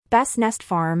Best Nest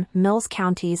Farm, Mills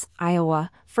County, Iowa,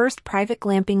 first private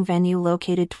glamping venue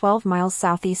located 12 miles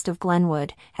southeast of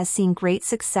Glenwood, has seen great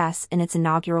success in its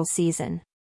inaugural season.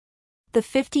 The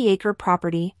 50-acre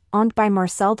property, owned by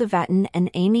Marcel DeVetten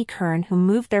and Amy Kern, who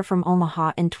moved there from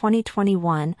Omaha in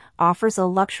 2021, offers a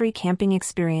luxury camping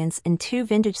experience in 2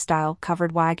 vintage-style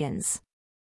covered wagons.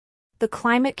 The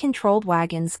climate-controlled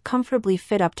wagons comfortably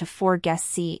fit up to 4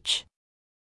 guests each.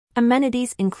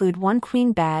 Amenities include 1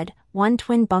 queen bed, 1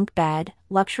 twin bunk bed,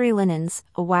 luxury linens,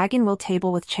 a wagon wheel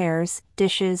table with chairs,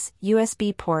 dishes,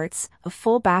 USB ports, a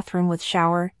full bathroom with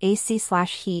shower,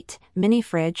 AC/heat, mini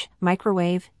fridge,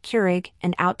 microwave, Keurig,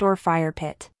 and outdoor fire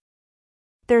pit.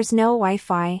 There's no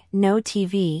Wi-Fi, no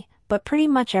TV, but pretty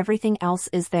much everything else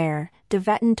is there,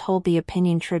 DeVetten told the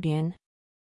Opinion Tribune.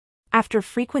 After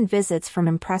frequent visits from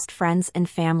impressed friends and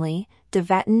family,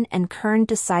 DeVetten and Kern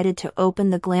decided to open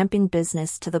the glamping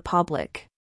business to the public.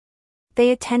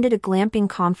 They attended a glamping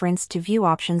conference to view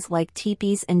options like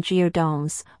teepees and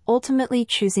geodomes, ultimately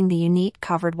choosing the unique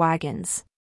covered wagons.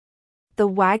 The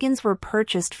wagons were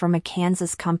purchased from a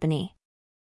Kansas company.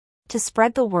 To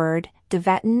spread the word,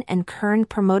 DeVetten and Kern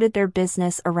promoted their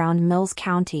business around Mills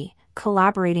County,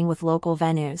 collaborating with local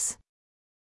venues.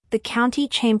 The County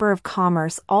Chamber of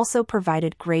Commerce also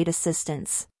provided great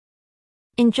assistance.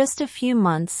 In just a few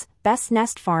months, Best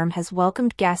Nest Farm has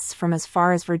welcomed guests from as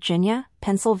far as Virginia,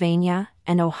 Pennsylvania,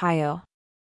 and Ohio.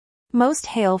 Most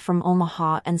hail from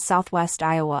Omaha and southwest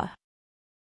Iowa.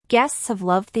 Guests have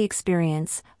loved the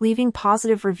experience, leaving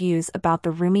positive reviews about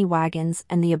the roomy wagons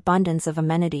and the abundance of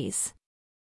amenities.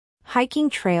 Hiking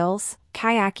trails,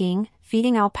 kayaking,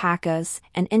 feeding alpacas,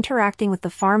 and interacting with the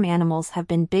farm animals have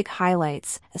been big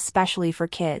highlights, especially for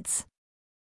kids.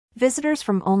 Visitors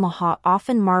from Omaha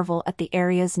often marvel at the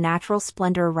area's natural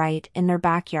splendor right in their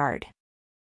backyard.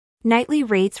 Nightly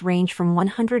rates range from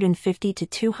 $150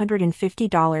 to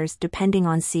 $250 depending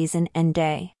on season and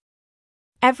day.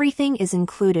 Everything is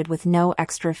included with no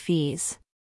extra fees.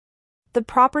 The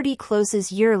property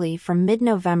closes yearly from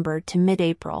mid-November to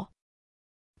mid-April.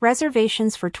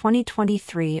 Reservations for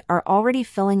 2023 are already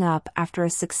filling up after a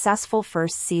successful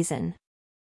first season.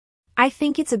 I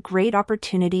think it's a great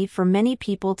opportunity for many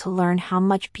people to learn how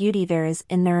much beauty there is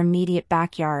in their immediate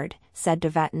backyard, said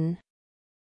DeVetten.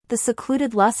 The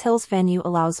secluded Les Hills venue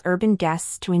allows urban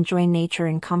guests to enjoy nature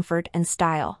in comfort and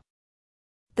style.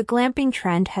 The glamping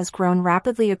trend has grown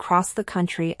rapidly across the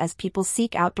country as people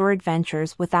seek outdoor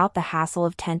adventures without the hassle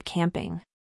of tent camping.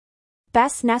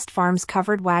 Best Nest Farm's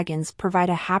covered wagons provide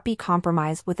a happy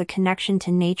compromise with a connection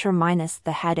to nature minus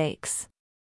the headaches.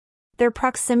 Their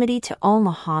proximity to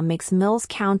Omaha makes Mills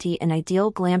County an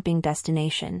ideal glamping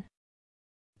destination.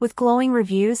 With glowing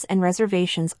reviews and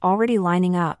reservations already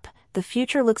lining up, the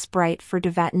future looks bright for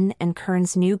DeVetten and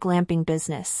Kern's new glamping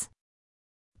business.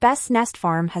 Best Nest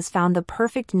Farm has found the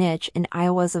perfect niche in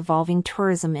Iowa's evolving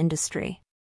tourism industry.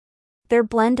 Their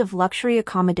blend of luxury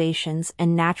accommodations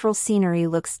and natural scenery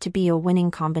looks to be a winning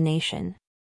combination.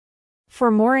 For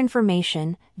more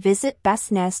information, visit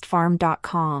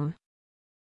bestnestfarm.com.